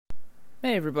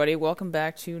Hey everybody, welcome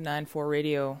back to 9-4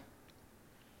 Radio.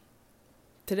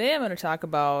 Today I'm going to talk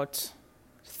about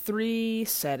 3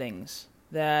 settings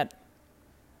that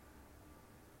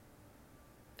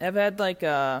have had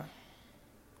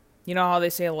you know how they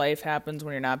say life happens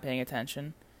when you're not paying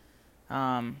attention?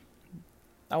 I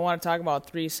want to talk about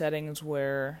 3 settings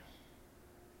where,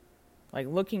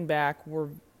 looking back, were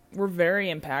very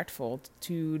impactful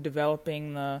to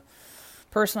developing the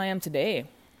person I am today.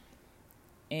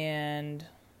 And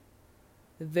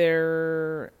they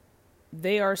are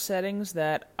settings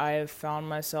that I have found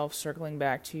myself circling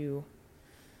back to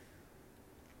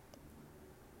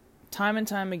time and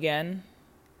time again,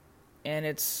 and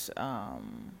it's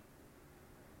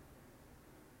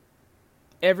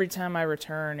every time I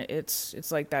return,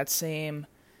 it's like that same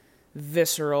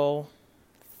visceral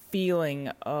feeling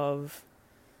of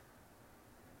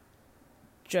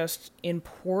just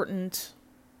important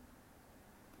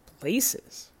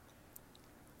places.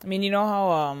 I mean, you know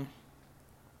how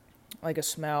a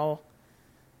smell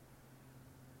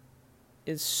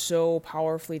is so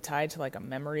powerfully tied to a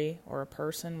memory or a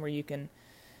person, where you can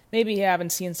maybe you haven't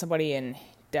seen somebody in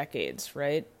decades,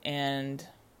 right? And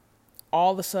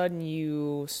all of a sudden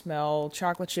you smell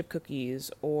chocolate chip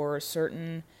cookies or a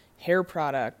certain hair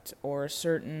product or a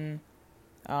certain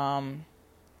a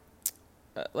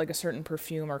certain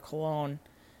perfume or cologne,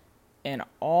 and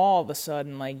all of a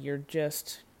sudden you're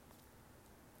just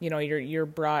you're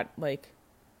brought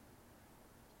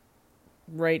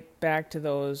right back to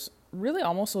those, really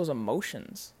almost those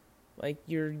emotions.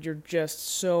 You're just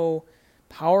so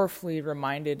powerfully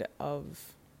reminded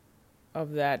of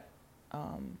that,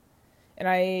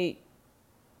 and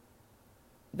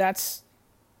that's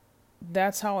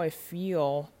how I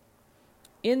feel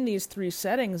in these 3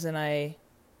 settings. And I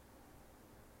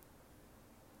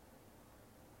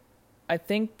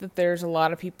think that there's a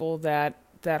lot of people that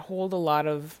hold a lot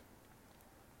of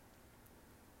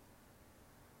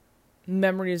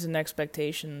memories and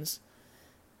expectations,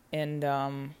 and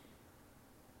I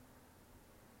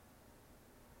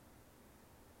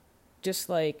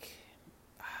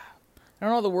don't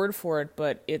know the word for it,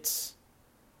 but it's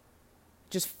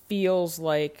just feels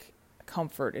like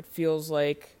comfort. It feels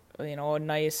like a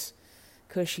nice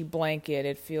cushy blanket.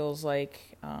 It feels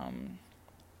like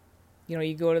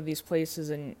you go to these places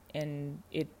and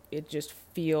it just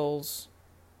feels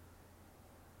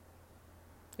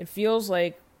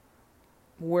like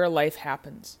where life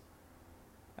happens.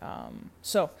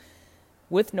 So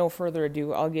with no further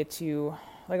ado, I'll get to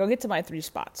my 3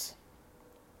 spots,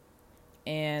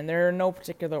 and they're in no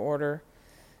particular order.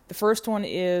 The first one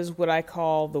is what I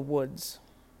call the woods,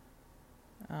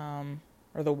 or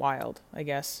the wild, I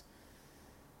guess.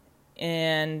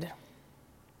 And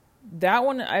that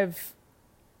one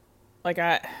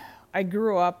I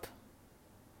grew up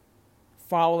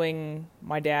following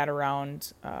my dad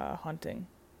around hunting.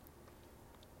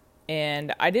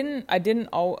 And I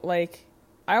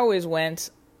always went.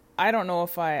 I don't know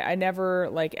if I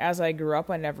never, as I grew up,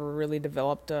 I never really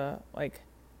developed a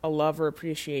love or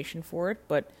appreciation for it,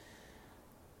 but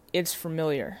it's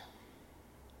familiar.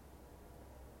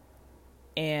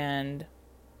 And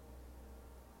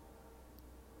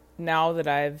now that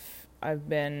I've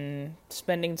been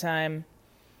spending time,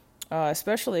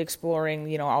 especially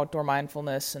exploring, outdoor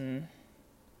mindfulness and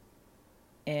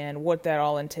what that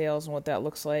all entails and what that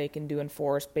looks like, and doing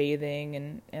forest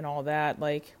bathing and all that,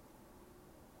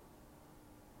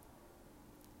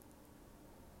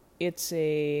 it's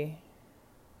a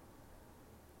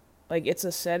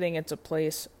setting, it's a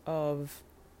place of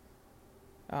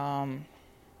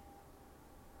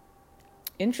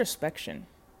introspection.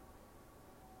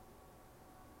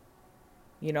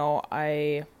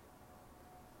 I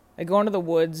go into the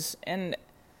woods, and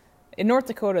in North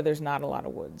Dakota there's not a lot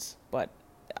of woods, but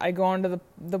I go into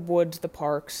the woods, the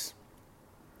parks,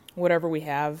 whatever we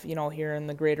have, here in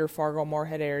the greater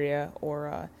Fargo-Moorhead area,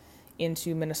 or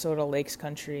into Minnesota Lakes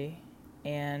country,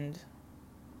 and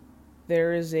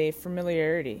there is a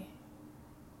familiarity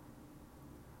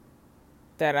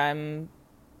that I'm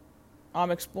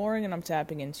exploring and I'm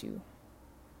tapping into.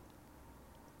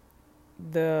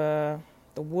 The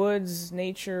woods,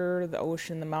 nature, the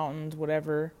ocean, the mountains,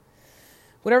 whatever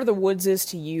the woods is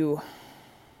to you,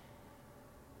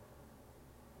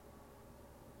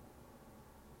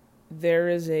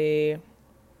 there's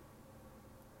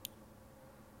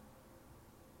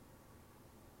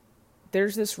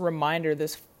this reminder,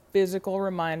 this physical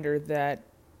reminder that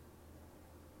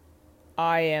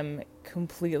I am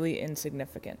completely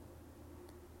insignificant.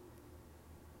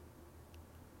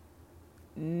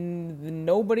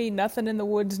 Nothing in the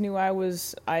woods knew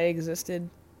I existed.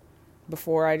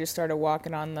 before I just started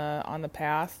walking on the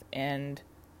path, and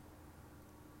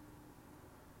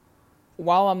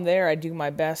while I'm there, I do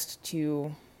my best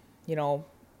to,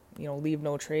 leave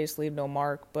no trace, leave no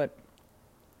mark. But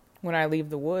when I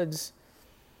leave the woods,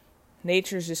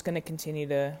 nature's just going to continue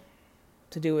to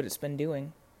do what it's been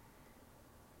doing.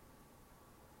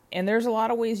 And there's a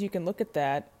lot of ways you can look at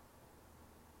that.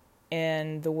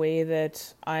 And the way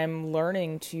that I'm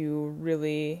learning to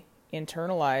really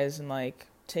internalize and like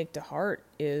take to heart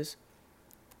is,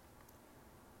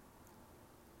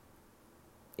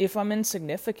 if I'm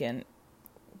insignificant,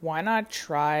 why not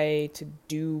try to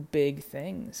do big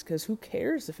things? Because who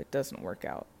cares if it doesn't work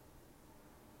out?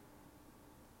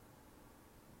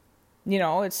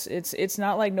 It's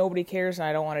not like nobody cares and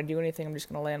I don't want to do anything. I'm just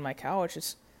going to lay on my couch.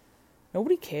 It's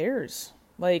nobody cares.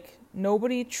 Like,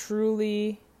 nobody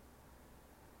truly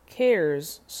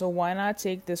cares. So why not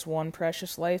take this one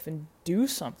precious life and do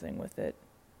something with it?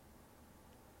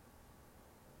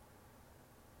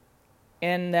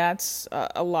 And that's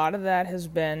a lot of that has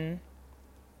been,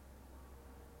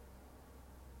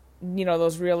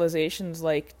 those realizations,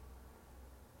 like,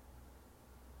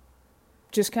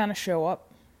 just kind of show up.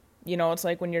 It's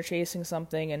like when you're chasing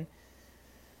something and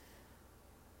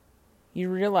I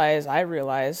realize,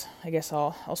 I guess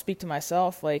I'll speak to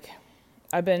myself, like,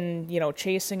 I've been,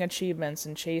 chasing achievements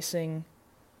and chasing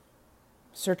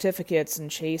certificates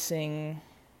and chasing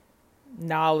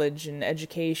knowledge and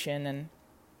education, and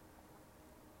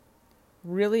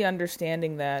really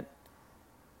understanding that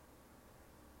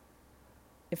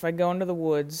if I go into the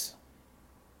woods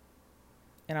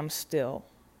and I'm still,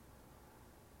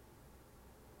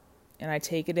 and I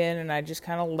take it in and I just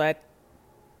kind of let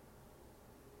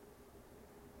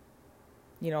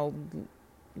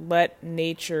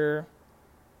nature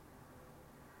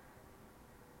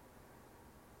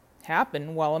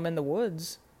happen while I'm in the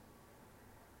woods,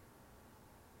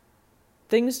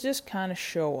 things just kind of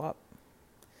show up.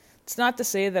 It's not to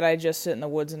say that I just sit in the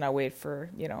woods and I wait for,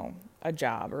 a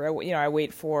job, or I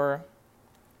wait for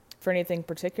anything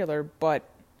particular, but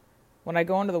when I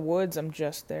go into the woods, I'm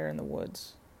just there in the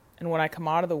woods. And when I come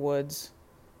out of the woods,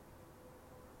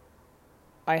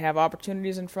 I have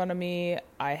opportunities in front of me.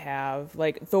 I have,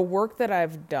 like, the work that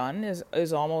I've done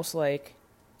is almost like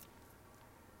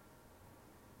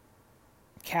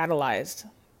catalyzed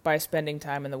by spending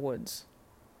time in the woods.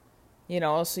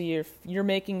 So you're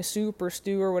making soup or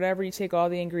stew or whatever, you take all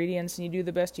the ingredients and you do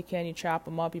the best you can, you chop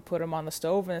them up, you put them on the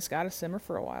stove, and it's got to simmer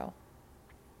for a while.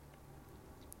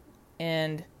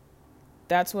 And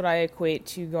that's what I equate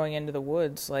to going into the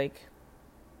woods. Like,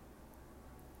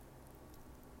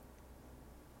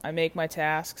 I make my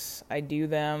tasks, I do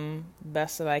them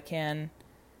best that I can,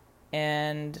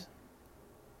 and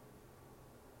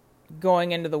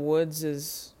going into the woods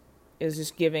is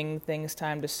just giving things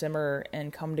time to simmer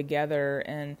and come together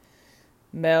and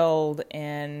meld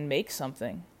and make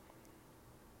something.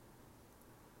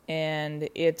 And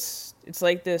it's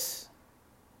like this,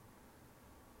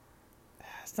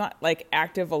 it's not like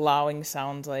active allowing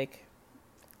sounds like,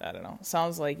 I don't know,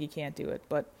 sounds like you can't do it,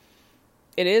 but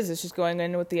it's just going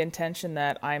in with the intention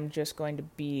that I'm just going to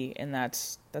be, and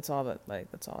that's all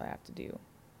I have to do.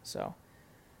 So,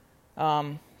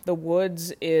 the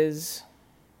woods is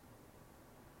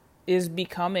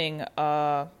becoming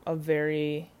a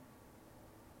very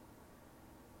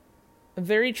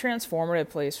transformative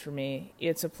place for me.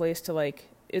 It's a place to, like,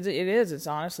 it's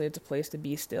honestly, it's a place to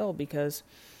be still, because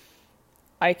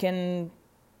I can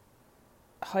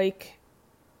hike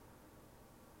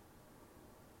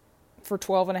for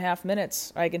 12 and a half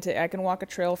minutes. I can walk a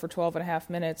trail for 12 and a half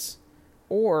minutes,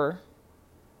 or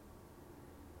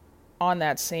on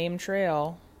that same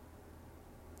trail,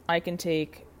 I can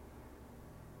take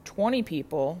 20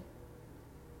 people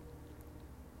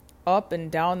up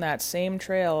and down that same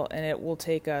trail, and it will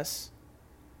take us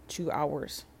 2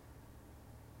 hours.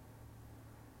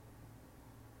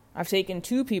 I've taken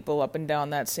 2 people up and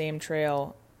down that same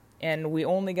trail, and we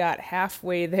only got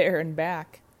halfway there and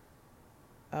back,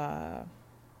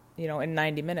 in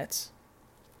 90 minutes.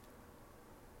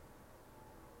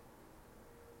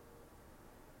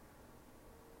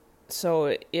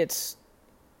 So it's,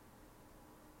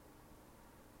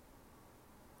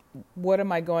 what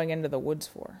am I going into the woods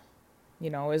for?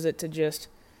 Is it to just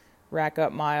rack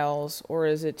up miles, or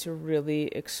is it to really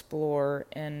explore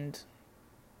and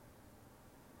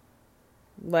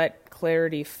let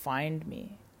clarity find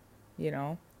me?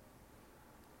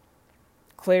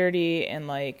 Clarity and,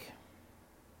 like,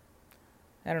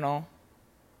 I don't know,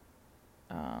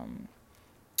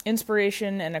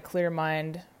 inspiration and a clear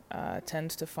mind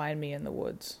tends to find me in the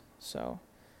woods. So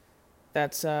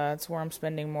that's where I'm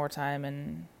spending more time,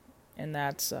 and And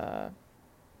that's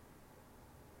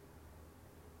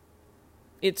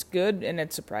it's good and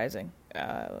it's surprising.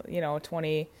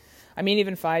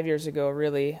 Even 5 years ago,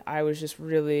 really, I was just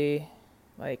really,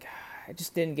 like, I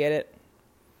just didn't get it.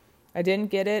 I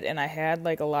didn't get it, and I had,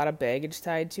 like, a lot of baggage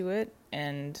tied to it,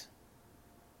 and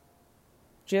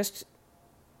just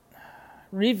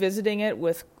revisiting it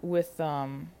with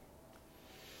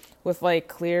like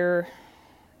clear,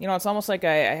 it's almost like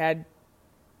I had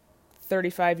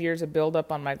 35 years of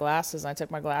buildup on my glasses, and I took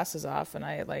my glasses off, and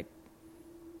I, like,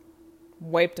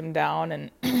 wiped them down,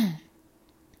 and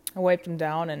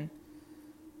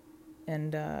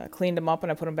cleaned them up,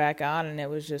 and I put them back on, and it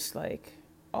was just like,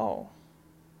 oh,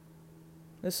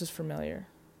 this is familiar.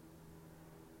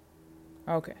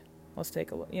 Okay, let's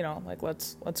take a look.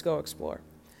 Let's go explore.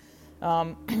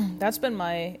 That's been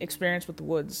my experience with the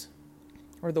woods,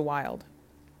 or the wild.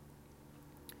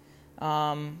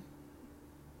 My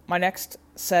next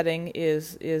setting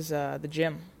is the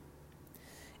gym,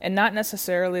 and not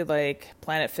necessarily like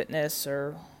Planet Fitness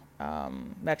or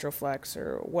Metroflex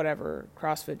or whatever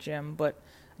CrossFit gym, but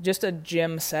just a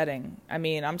gym setting. I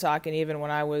mean, I'm talking even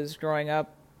when I was growing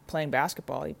up playing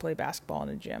basketball. You play basketball in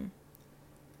a gym,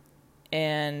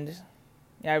 and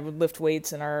I would lift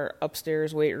weights in our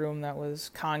upstairs weight room that was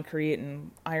concrete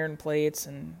and iron plates,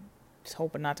 and just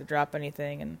hoping not to drop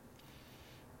anything. And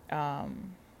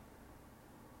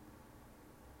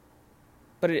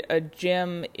but a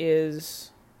gym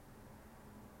is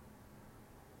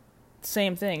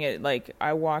same thing.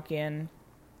 I walk in,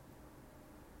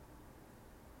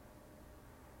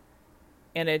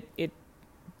 and it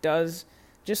does,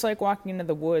 just like walking into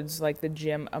the woods, like the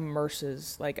gym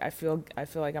immerses. Like I feel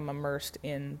like I'm immersed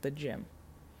in the gym.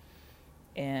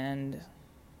 And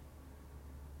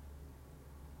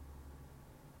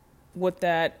what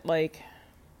that, like,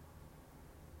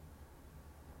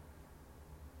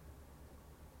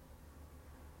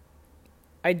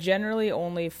 I generally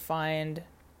only find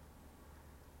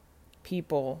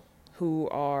people who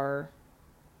are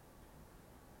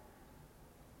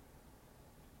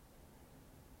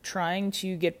trying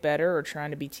to get better or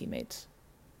trying to be teammates.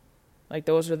 Like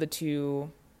those are the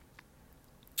two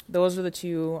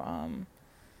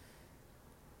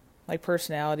like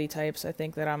personality types I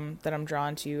think that I'm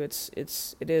drawn to. It's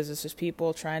just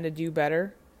people trying to do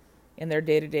better in their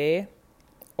day-to-day,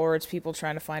 or it's people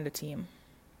trying to find a team.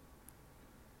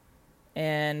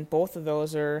 And both of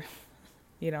those are,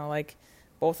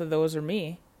 both of those are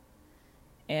me.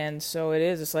 And so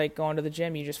it's like going to the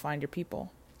gym, you just find your people.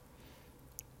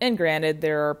 And granted,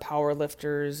 there are power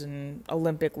lifters and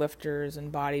Olympic lifters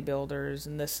and bodybuilders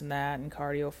and this and that and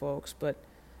cardio folks, but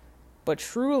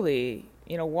truly,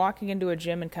 walking into a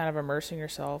gym and kind of immersing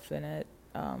yourself in it,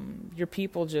 your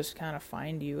people just kind of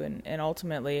find you, and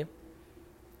ultimately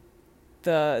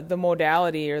the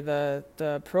modality or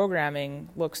the programming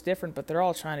looks different, but they're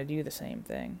all trying to do the same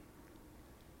thing.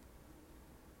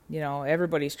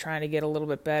 Everybody's trying to get a little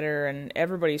bit better, and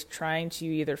everybody's trying to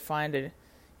either find a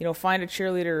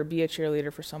cheerleader or be a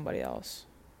cheerleader for somebody else.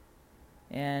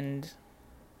 And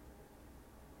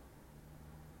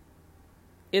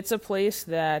it's a place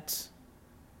that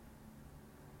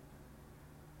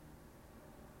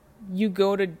you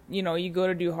go to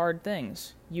do hard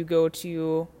things. You go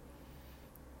to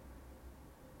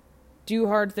do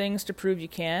hard things to prove you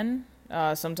can.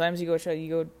 Sometimes you go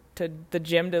to the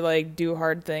gym to, like, do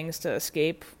hard things to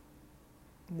escape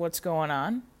what's going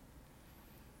on.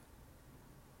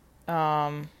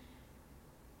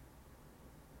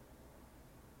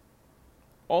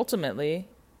 Ultimately,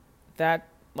 that's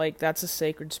a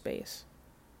sacred space.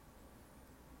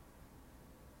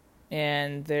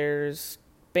 And there's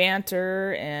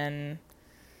banter and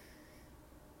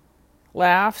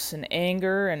laughs and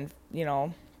anger and,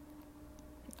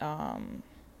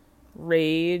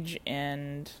 rage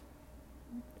and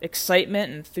excitement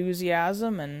and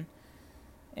enthusiasm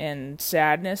and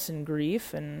sadness and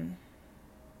grief, and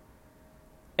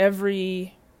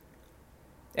every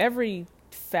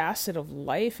facet of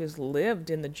life is lived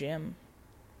in the gym.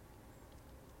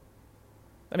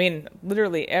 I mean,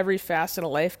 literally every facet of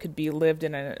life could be lived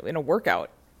in a workout.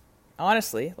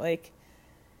 Honestly, like,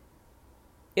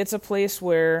 it's a place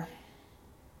where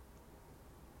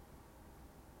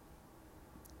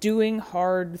doing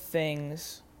hard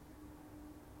things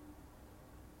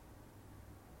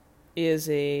is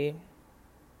a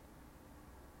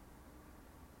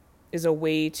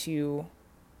way to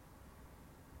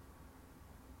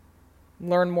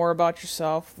learn more about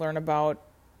yourself, learn about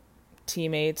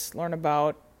teammates, learn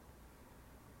about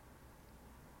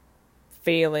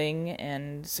failing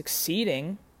and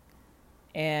succeeding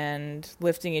and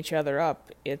lifting each other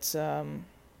up. It's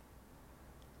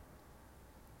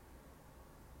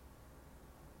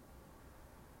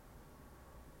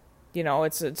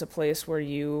It's a place where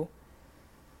you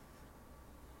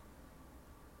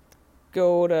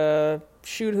go to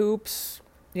shoot hoops,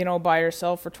 by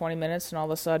yourself for 20 minutes, and all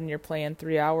of a sudden you're playing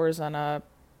 3 hours on a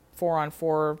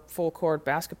 4-on-4 full court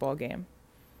basketball game.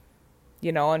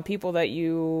 And people that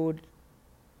you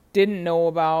didn't know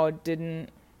about,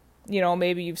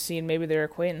 maybe you've seen, maybe they're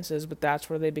acquaintances, but that's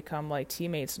where they become like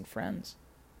teammates and friends.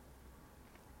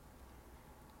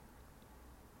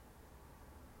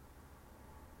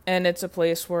 And it's a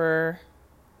place where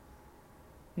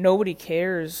nobody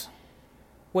cares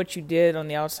what you did on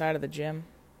the outside of the gym.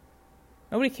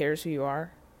 Nobody cares who you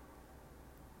are.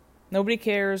 Nobody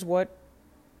cares what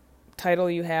title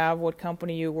you have, what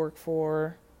company you work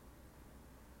for,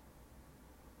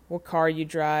 what car you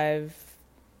drive.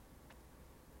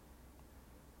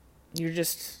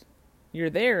 You're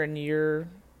there, and you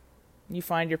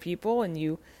find your people, and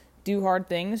you do hard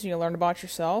things, and you learn about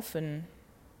yourself, and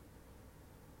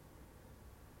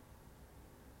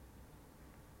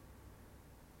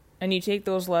you take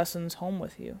those lessons home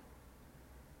with you.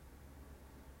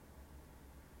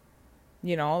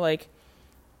 Like,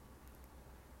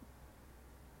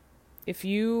 if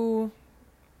you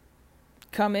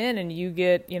come in and you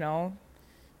get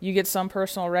some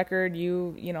personal record,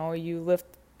 you lift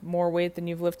more weight than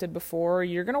you've lifted before,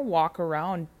 you're going to walk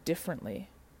around differently.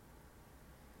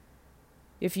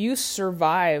 If you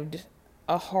survived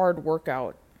a hard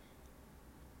workout,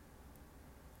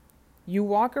 you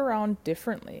walk around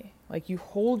differently. Like, you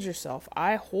hold yourself.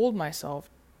 I hold myself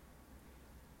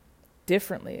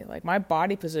differently. Like, my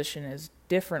body position is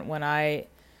different when I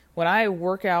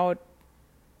work out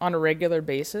on a regular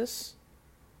basis.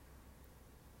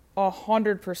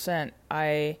 100%,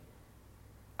 I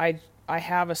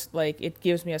have it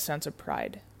gives me a sense of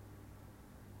pride,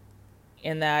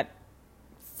 and that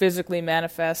physically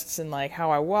manifests in like how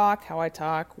I walk, how I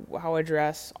talk, how I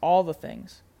dress, all the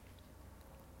things.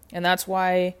 And that's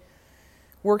why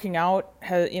working out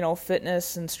has,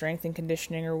 fitness and strength and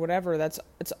conditioning or whatever, it's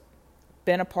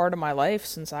been a part of my life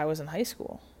since I was in high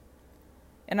school.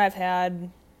 And I've had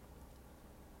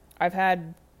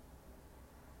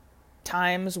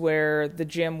times where the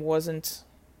gym wasn't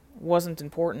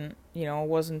important,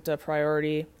 wasn't a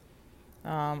priority.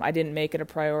 I didn't make it a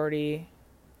priority,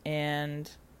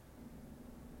 and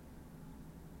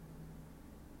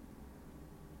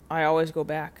I always go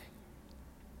back.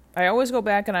 And I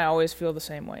always feel the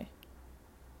same way.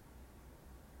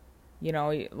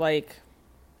 Like,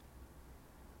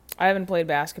 I haven't played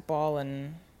basketball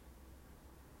in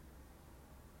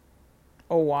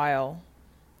a while.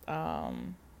 I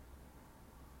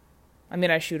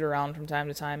shoot around from time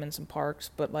to time in some parks,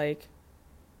 but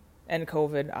and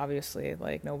COVID, obviously,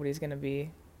 nobody's going to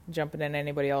be jumping in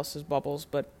anybody else's bubbles,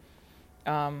 but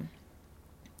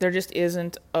there just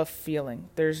isn't a feeling.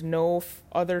 There's no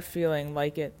other feeling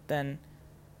like it than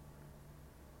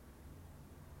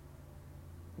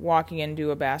walking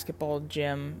into a basketball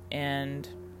gym and,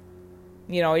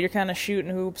 you're kind of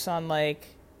shooting hoops on the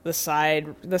side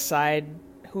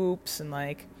hoops,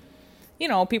 and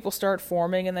people start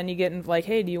forming, and then you get in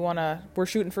hey, we're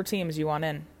shooting for teams, you want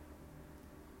in?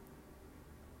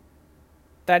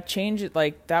 That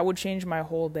would change my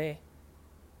whole day.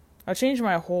 That would change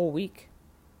my whole week.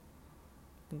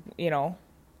 And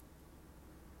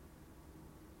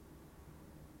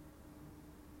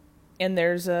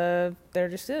there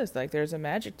just is, there's a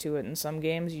magic to it. In some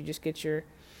games, you just get you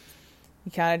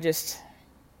kind of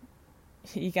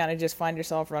just find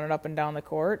yourself running up and down the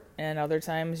court, and other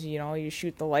times, you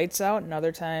shoot the lights out, and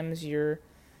other times you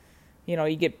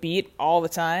get beat all the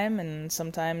time, and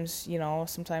sometimes you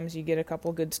get a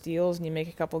couple good steals, and you make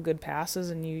a couple good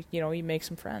passes, and you make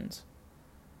some friends.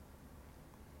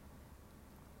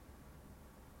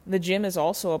 The gym is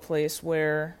also a place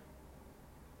where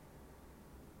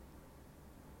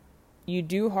you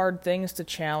do hard things to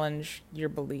challenge your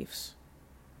beliefs.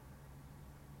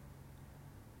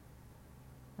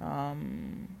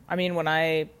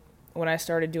 When I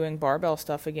started doing barbell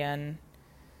stuff again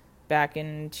back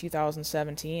in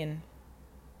 2017,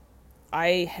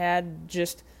 I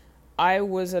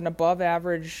was an above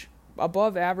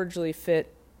averagely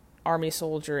fit Army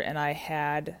soldier, and I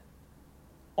had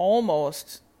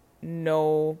almost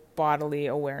no bodily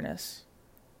awareness.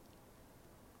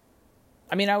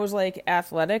 I was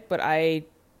athletic, but I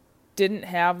didn't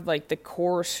have the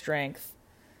core strength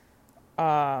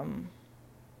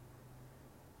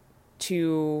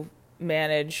to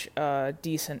manage a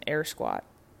decent air squat,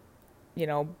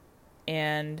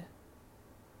 and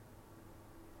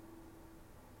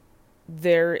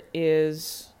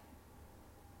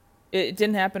it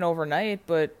didn't happen overnight,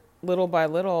 but little by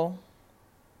little,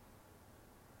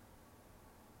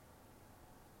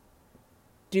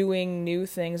 doing new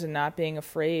things and not being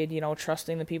afraid,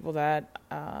 trusting the people that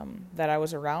I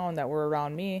was around, that were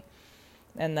around me,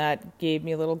 and that gave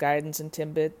me little guidance and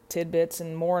tidbits,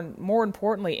 and more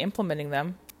importantly, implementing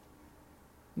them.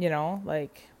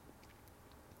 Like,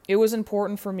 it was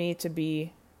important for me to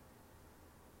be,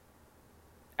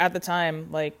 at the time,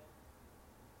 like,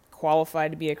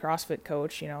 qualified to be a CrossFit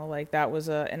coach. Like, that was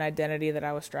an identity that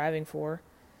I was striving for.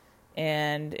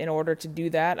 And in order to do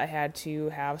that, I had to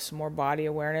have some more body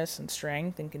awareness and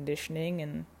strength and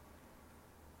conditioning,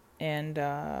 and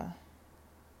I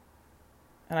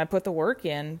put the work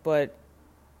in, but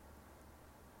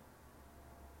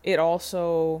it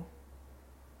also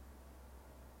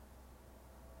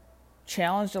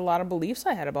challenged a lot of beliefs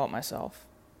I had about myself.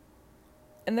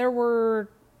 And there were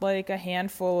like a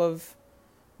handful of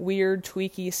weird,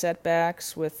 tweaky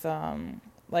setbacks with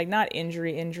like not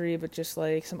injury, but just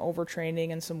like some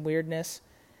overtraining and some weirdness.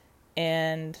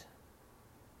 And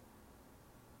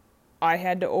I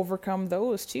had to overcome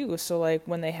those too. So like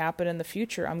when they happen in the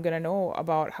future, I'm going to know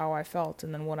about how I felt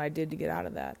and then what I did to get out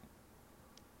of that.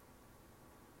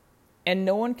 And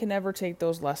no one can ever take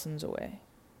those lessons away.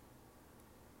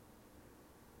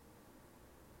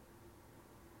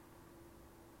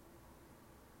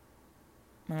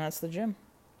 And that's the gym.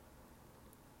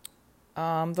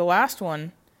 The last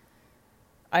one,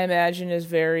 I imagine, is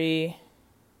very,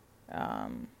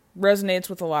 resonates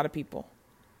with a lot of people.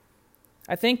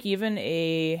 I think even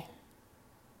an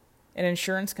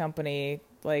insurance company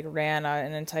like ran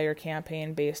an entire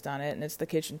campaign based on it, and it's the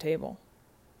kitchen table.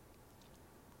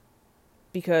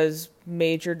 Because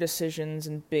major decisions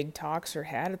and big talks are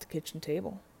had at the kitchen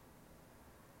table.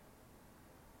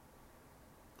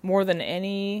 More than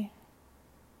any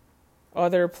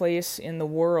other place in the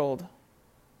world,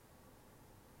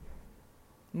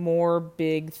 more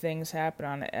big things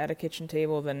happen at a kitchen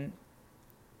table than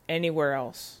anywhere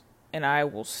else. And I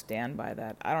will stand by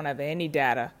that. I don't have any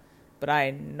data, but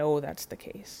I know that's the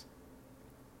case.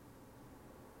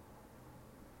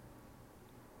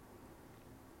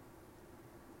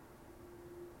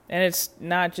 And it's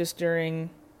not just during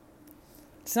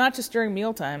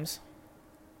meal times.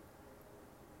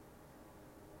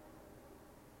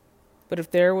 But if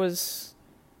there was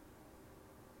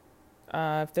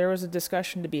a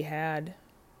discussion to be had,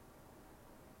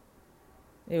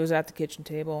 it was at the kitchen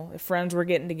table. If friends were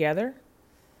getting together,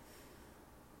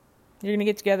 you're going to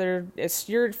get together.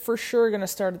 You're for sure going to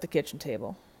start at the kitchen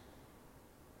table.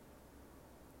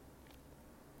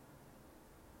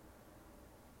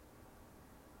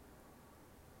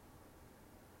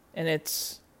 And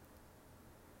it's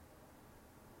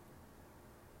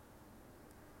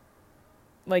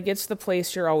the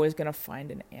place you're always going to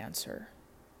find an answer.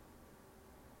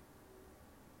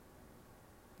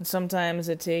 And sometimes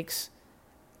it takes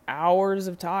hours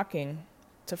of talking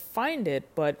to find it,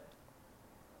 but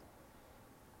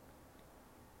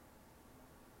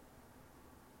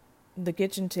the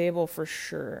kitchen table for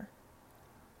sure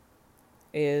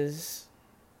is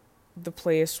the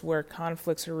place where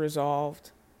conflicts are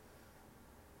resolved.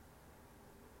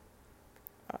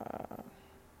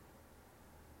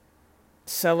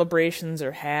 Celebrations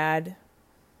are had.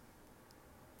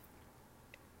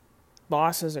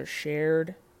 Losses are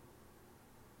shared.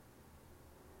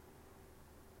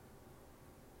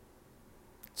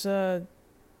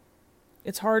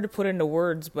 It's hard to put into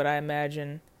words, but I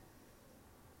imagine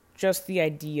just the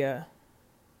idea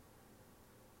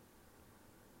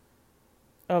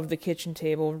of the kitchen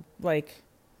table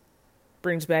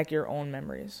brings back your own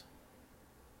memories.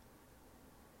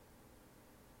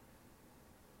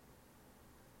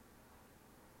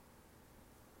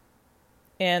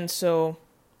 And so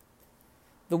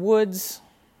the woods,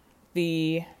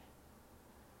 the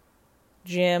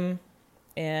gym,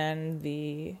 and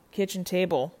the kitchen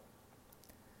table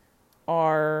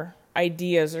are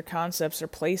ideas or concepts or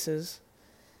places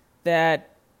that's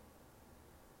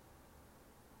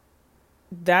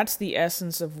the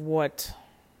essence of what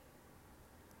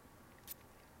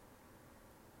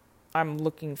I'm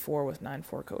looking for with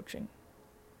 9-4 coaching.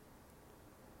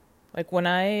 Like when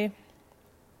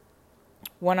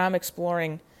I'm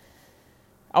exploring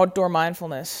outdoor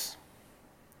mindfulness,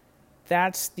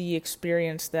 that's the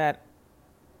experience that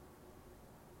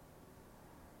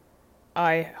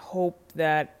I hope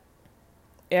that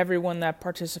everyone that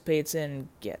participates in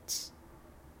gets.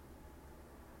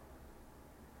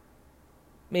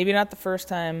 Maybe not the first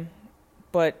time,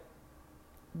 but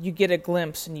you get a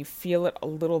glimpse and you feel it a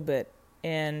little bit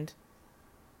and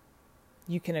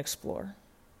you can explore.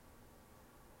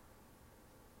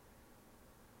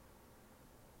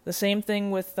 The same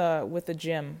thing with the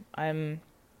gym. I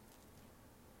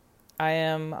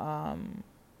am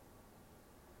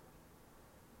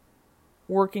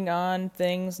working on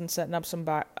things and setting up some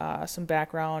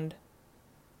background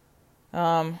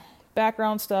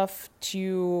stuff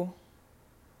to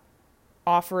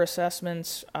offer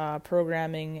assessments,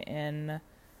 programming, and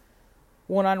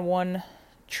one-on-one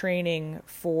training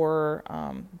for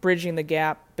bridging the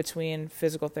gap between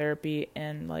physical therapy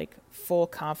and like full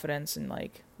confidence in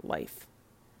like life.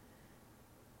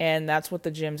 And that's what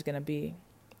the gym's going to be.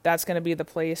 That's going to be the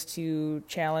place to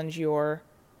challenge your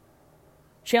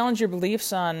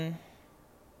beliefs on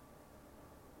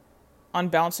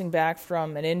bouncing back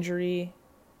from an injury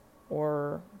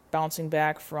or bouncing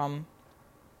back from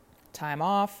time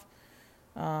off,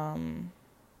 and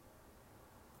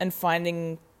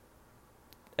finding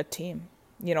a team,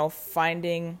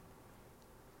 finding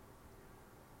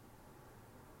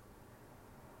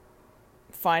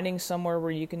somewhere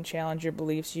where you can challenge your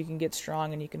beliefs, you can get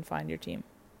strong, and you can find your team.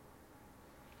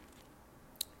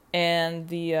 And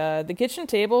the kitchen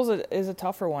tables is a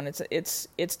tougher one.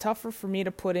 It's tougher for me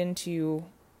to put into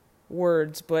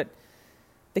words, but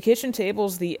the kitchen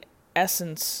table's the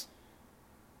essence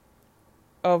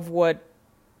of what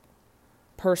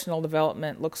personal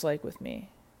development looks like with me.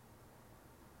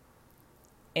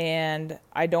 And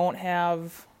I don't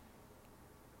have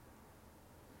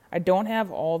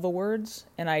all the words,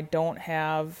 and I don't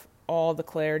have all the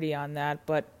clarity on that,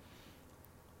 but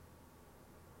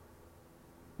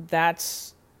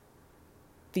that's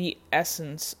the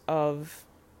essence of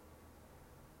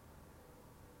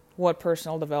what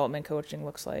personal development coaching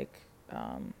looks like.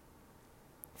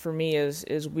 For me is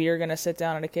we are going to sit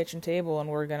down at a kitchen table and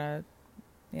we're going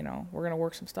to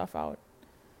work some stuff out.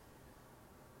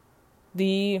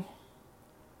 The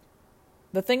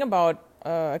thing about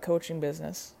a coaching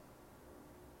business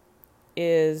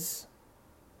is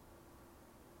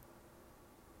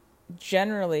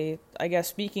generally, I guess,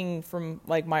 speaking from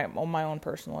like my own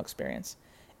personal experience,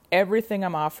 everything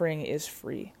I'm offering is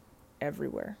free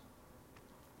everywhere.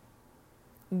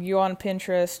 You go on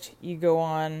Pinterest, you go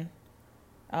on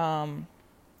Instagram,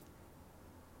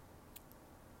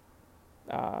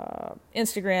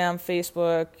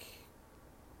 Facebook,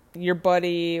 your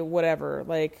buddy, whatever,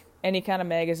 like any kind of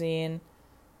magazine,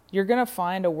 you're going to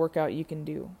find a workout you can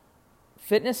do.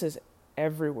 Fitness is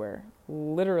everywhere,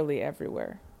 literally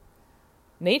everywhere.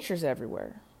 Nature's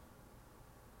everywhere.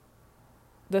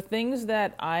 The things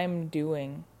that I'm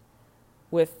doing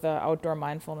with outdoor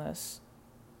mindfulness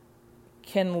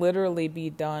can literally be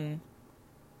done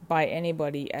by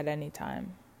anybody at any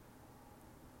time.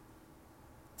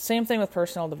 Same thing with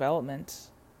personal development.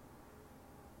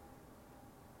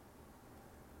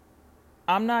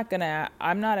 I'm not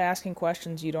asking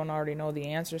questions you don't already know the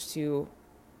answers to.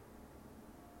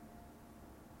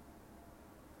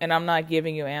 And I'm not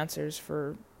giving you answers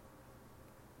for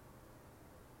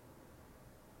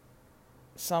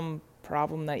some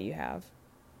problem that you have.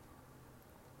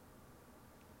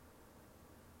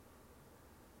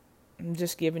 I'm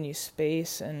just giving you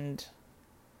space and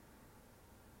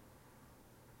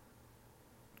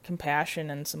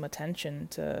compassion and some attention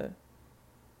to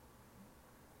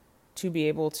be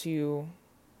able to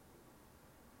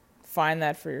find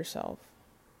that for yourself.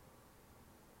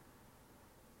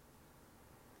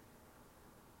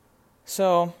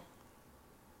 So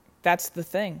that's the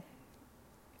thing.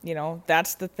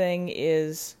 That's the thing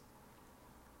is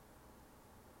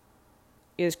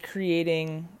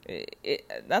creating,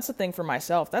 that's the thing for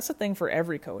myself. That's the thing for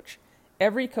every coach.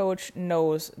 Every coach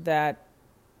knows that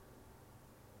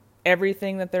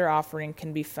everything that they're offering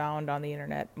can be found on the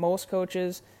internet. Most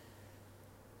coaches,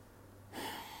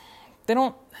 they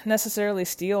don't necessarily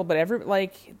steal, but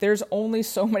there's only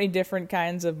so many different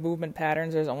kinds of movement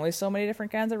patterns. There's only so many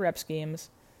different kinds of rep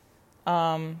schemes.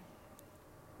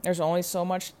 There's only so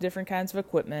much different kinds of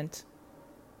equipment.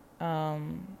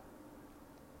 And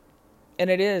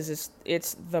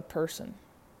it's the person.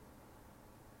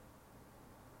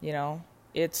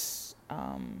 It's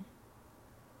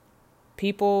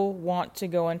people want to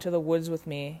go into the woods with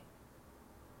me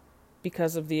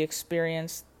because of the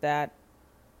experience that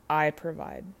I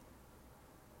provide.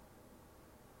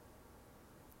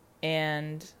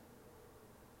 And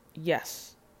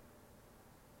yes,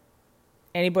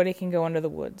 anybody can go into the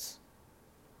woods,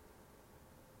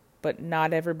 but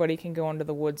not everybody can go into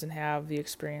the woods and have the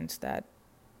experience that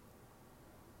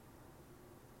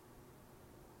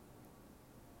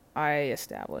I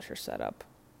establish or set up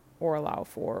or allow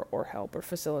for or help or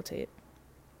facilitate.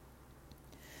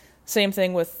 Same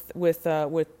thing with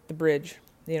the bridge,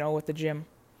 with the gym.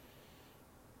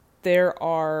 There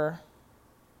are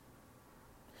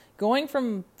going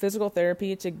from physical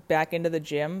therapy to back into the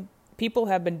gym. People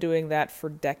have been doing that for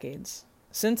decades.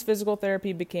 since physical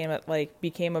therapy became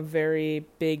a very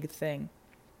big thing.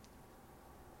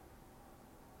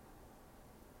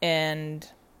 And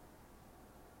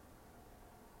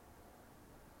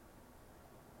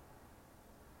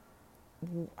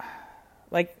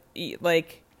like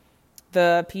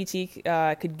the PT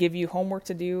could give you homework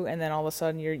to do, and then all of a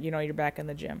sudden you're back in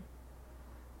the gym.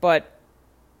 But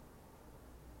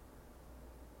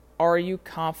are you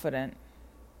confident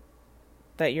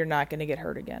that you're not going to get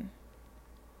hurt again?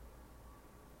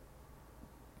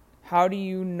 How do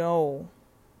you know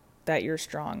that you're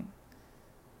strong?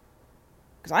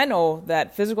 Because I know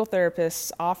that physical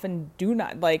therapists often do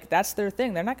not, that's their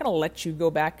thing. They're not going to let you go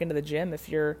back into the gym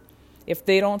if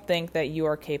they don't think that you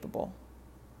are capable.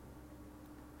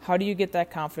 How do you get that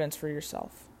confidence for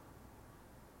yourself?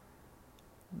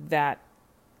 That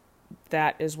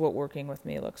is what working with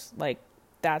me looks like.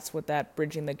 That's what that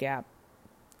bridging the gap,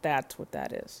 that's what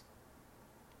that is.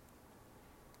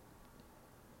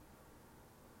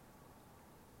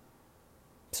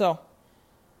 So,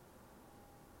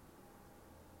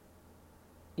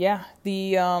 yeah,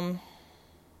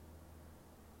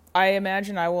 I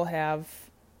imagine I will have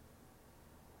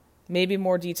maybe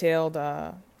more detailed,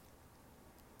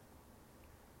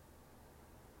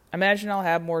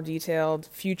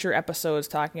 future episodes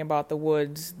talking about the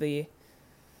woods, the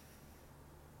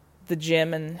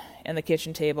gym and the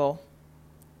kitchen table.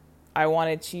 I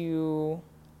wanted to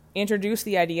introduce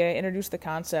the idea, introduce the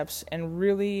concepts, and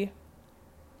really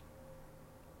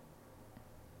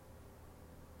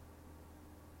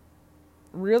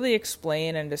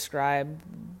explain and describe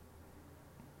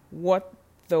what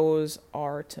those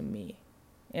are to me,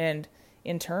 and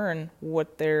in turn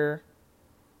what they're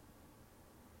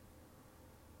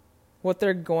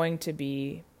going to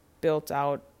be built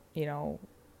out,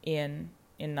 in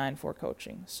 9-4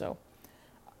 coaching. So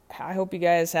I hope you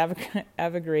guys have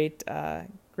a great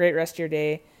rest of your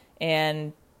day,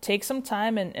 and take some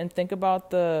time and think about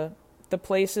the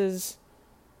places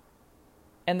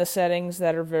and the settings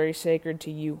that are very sacred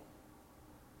to you,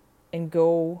 and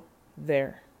go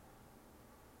there.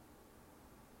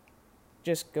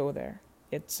 Just go there.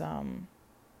 It's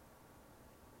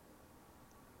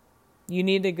you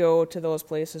need to go to those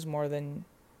places more than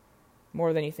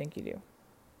you think you do.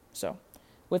 So,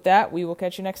 with that, we will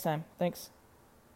catch you next time. Thanks.